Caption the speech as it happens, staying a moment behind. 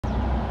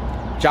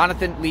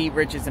Jonathan Lee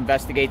Riches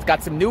investigates.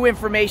 Got some new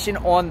information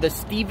on the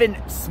Stephen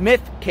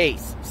Smith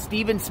case.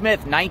 Stephen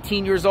Smith,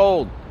 19 years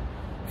old,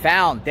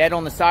 found dead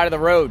on the side of the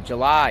road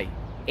July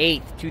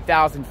 8th,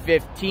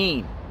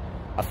 2015.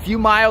 A few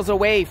miles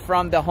away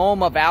from the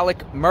home of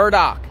Alex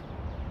Murdaugh.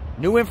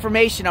 New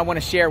information I want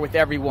to share with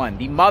everyone.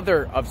 The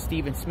mother of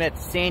Stephen Smith,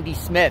 Sandy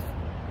Smith,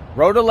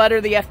 wrote a letter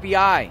to the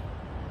FBI.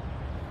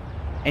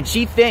 And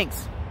she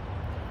thinks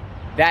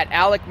that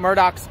Alex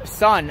Murdaugh's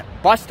son,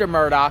 Buster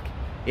Murdaugh,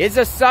 is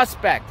a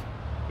suspect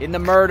in the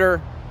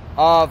murder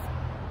of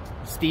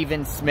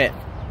Stephen Smith.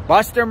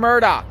 Buster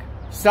Murdaugh,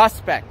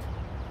 suspect.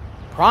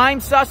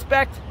 Prime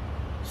suspect,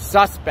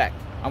 suspect.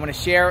 I'm going to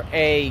share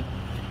a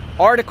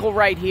article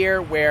right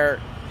here where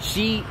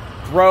she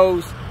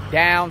throws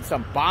down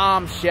some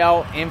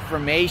bombshell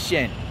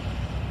information.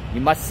 You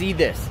must see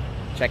this.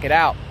 Check it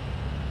out.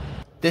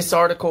 This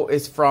article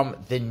is from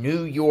the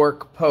New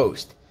York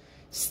Post.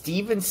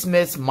 Stephen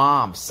Smith's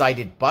mom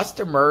cited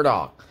Buster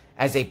Murdaugh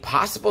as a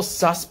possible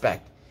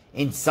suspect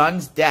in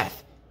son's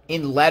death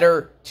in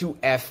letter to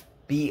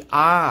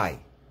FBI.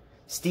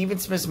 Stephen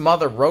Smith's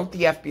mother wrote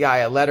the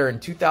FBI a letter in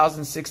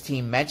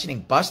 2016 mentioning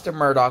Buster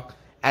Murdaugh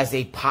as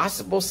a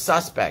possible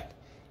suspect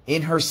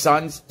in her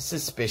son's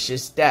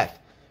suspicious death.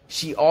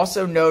 She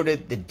also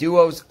noted the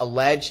duo's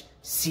alleged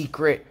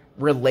secret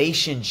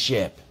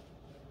relationship.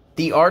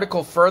 The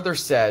article further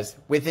says,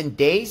 within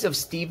days of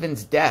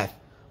Stephen's death,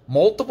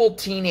 multiple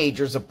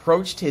teenagers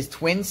approached his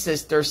twin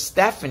sister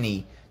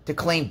Stephanie to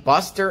claim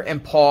Buster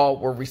and Paul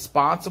were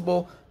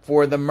responsible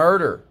for the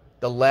murder,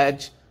 the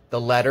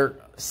letter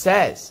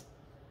says.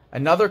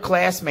 Another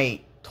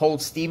classmate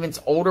told Stephen's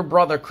older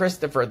brother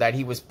Christopher that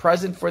he was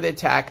present for the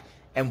attack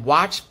and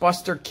watched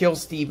Buster kill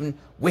Stephen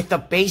with a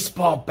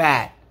baseball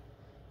bat.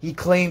 He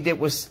claimed it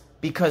was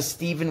because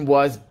Stephen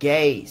was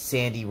gay,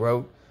 Sandy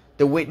wrote.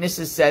 The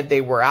witnesses said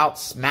they were out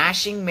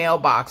smashing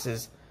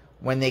mailboxes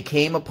when they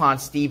came upon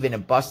Stephen,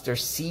 and Buster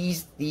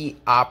seized the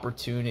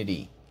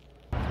opportunity.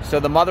 So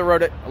the mother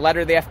wrote a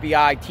letter to the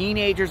FBI.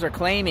 Teenagers are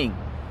claiming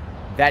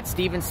that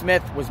Stephen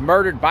Smith was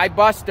murdered by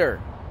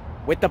Buster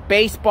with a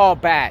baseball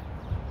bat.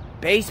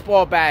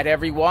 Baseball bat,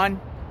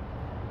 everyone.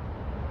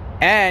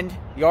 And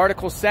the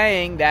article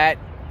saying that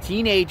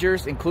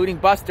teenagers, including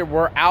Buster,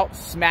 were out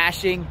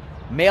smashing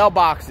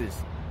mailboxes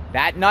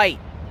that night,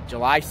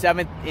 July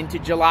 7th into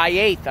July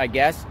 8th, I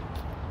guess,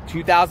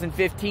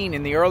 2015,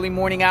 in the early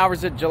morning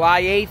hours of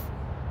July 8th,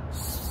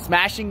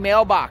 smashing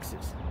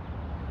mailboxes,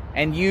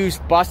 and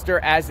used Buster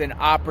as an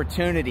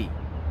opportunity.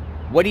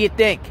 What do you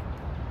think?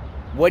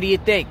 What do you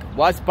think?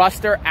 Was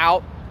Buster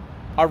out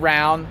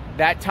around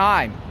that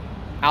time,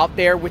 out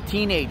there with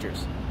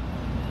teenagers?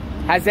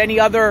 Has any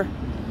other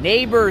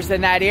neighbors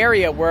in that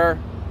area where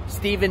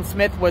Stephen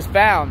Smith was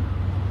found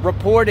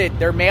reported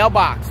their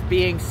mailbox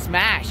being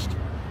smashed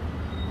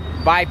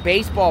by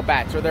baseball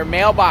bats, or their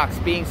mailbox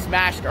being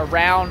smashed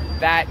around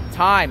that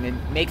time? It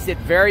makes it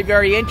very,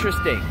 very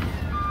interesting.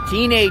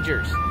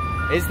 Teenagers.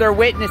 Is there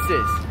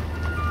witnesses?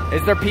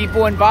 Is there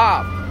people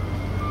involved?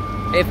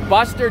 If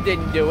Buster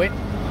didn't do it,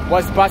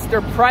 was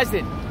Buster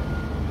present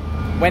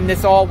when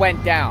this all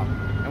went down?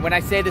 And when I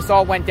say this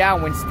all went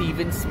down, when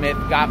Stephen Smith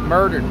got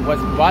murdered, was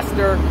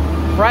Buster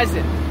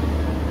present?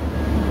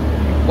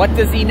 What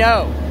does he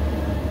know?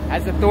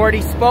 Has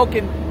authorities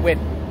spoken with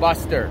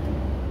Buster?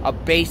 A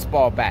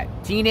baseball bat.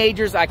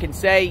 Teenagers, I can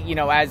say, you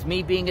know, as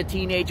me being a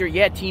teenager,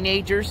 yeah,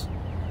 teenagers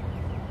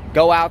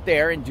go out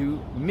there and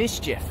do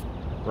mischief,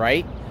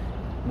 right?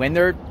 When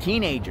they're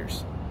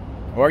teenagers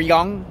or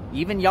young,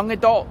 even young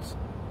adults.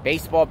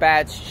 Baseball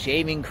bats,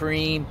 shaving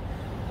cream,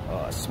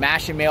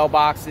 smashing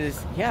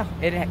mailboxes. Yeah,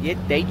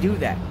 they do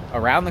that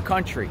around the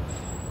country.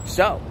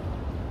 So,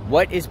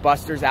 what is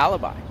Buster's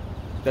alibi?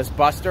 Does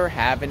Buster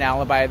have an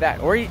alibi of that?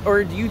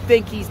 Or do you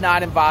think he's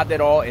not involved at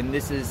all, and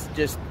this is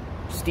just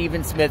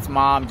Stephen Smith's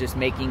mom just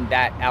making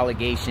that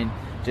allegation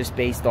just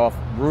based off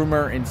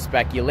rumor and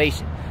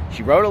speculation?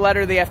 She wrote a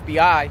letter to the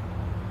FBI,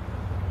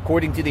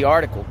 according to the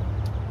article.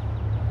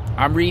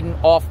 I'm reading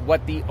off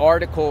what the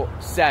article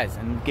says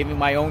and giving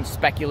my own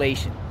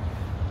speculation.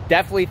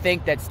 Definitely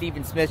think that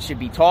Stephen Smith should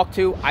be talked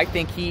to. I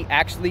think he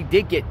actually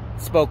did get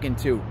spoken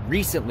to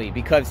recently,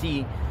 because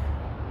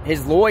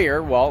his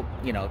lawyer, well,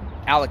 you know,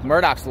 Alex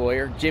Murdaugh's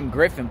lawyer, Jim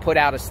Griffin, put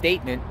out a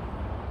statement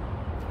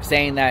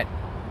saying that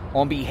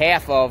on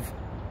behalf of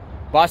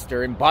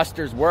Buster, in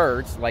Buster's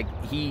words, like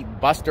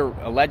Buster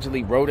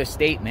allegedly wrote a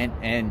statement,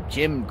 and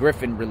Jim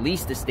Griffin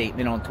released a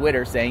statement on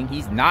Twitter saying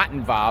he's not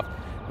involved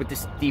with the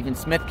Stephen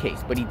Smith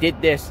case. But he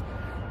did this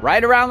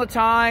right around the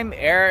time,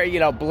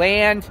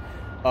 Bland,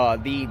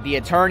 the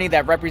attorney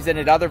that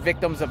represented other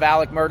victims of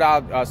Alex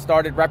Murdaugh,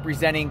 started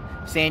representing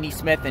Sandy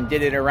Smith, and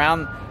did it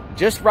around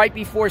just right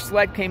before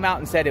SLED came out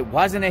and said it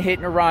wasn't a hit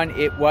and a run,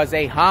 it was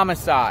a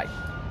homicide.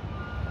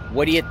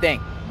 What do you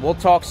think? We'll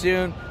talk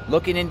soon.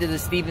 Looking into the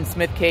Stephen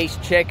Smith case,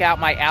 check out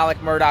my Alex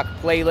Murdaugh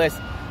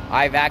playlist.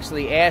 I've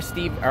actually asked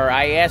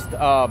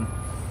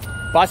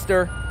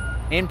Buster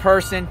in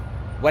person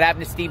what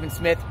happened to Stephen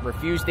Smith.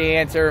 Refused to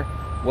answer.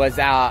 Was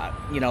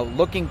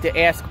looking to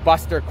ask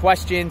Buster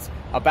questions.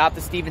 about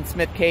the Stephen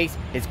Smith case.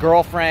 His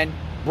girlfriend,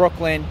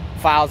 Brooklyn,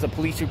 files a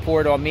police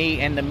report on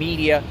me and the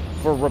media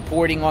for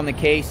reporting on the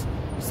case.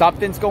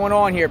 Something's going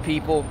on here,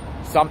 people.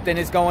 Something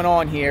is going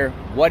on here.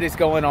 What is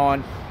going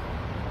on?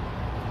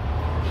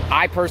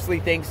 I personally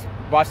think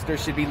Buster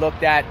should be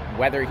looked at.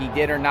 Whether he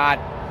did or not,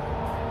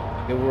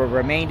 it will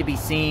remain to be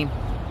seen.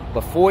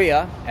 But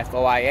FOIA,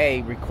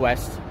 F-O-I-A,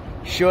 requests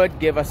should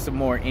give us some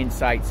more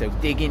insight, so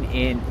digging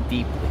in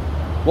deeply.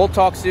 We'll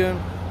talk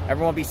soon.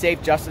 Everyone be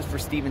safe. Justice for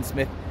Stephen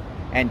Smith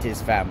and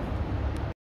his family.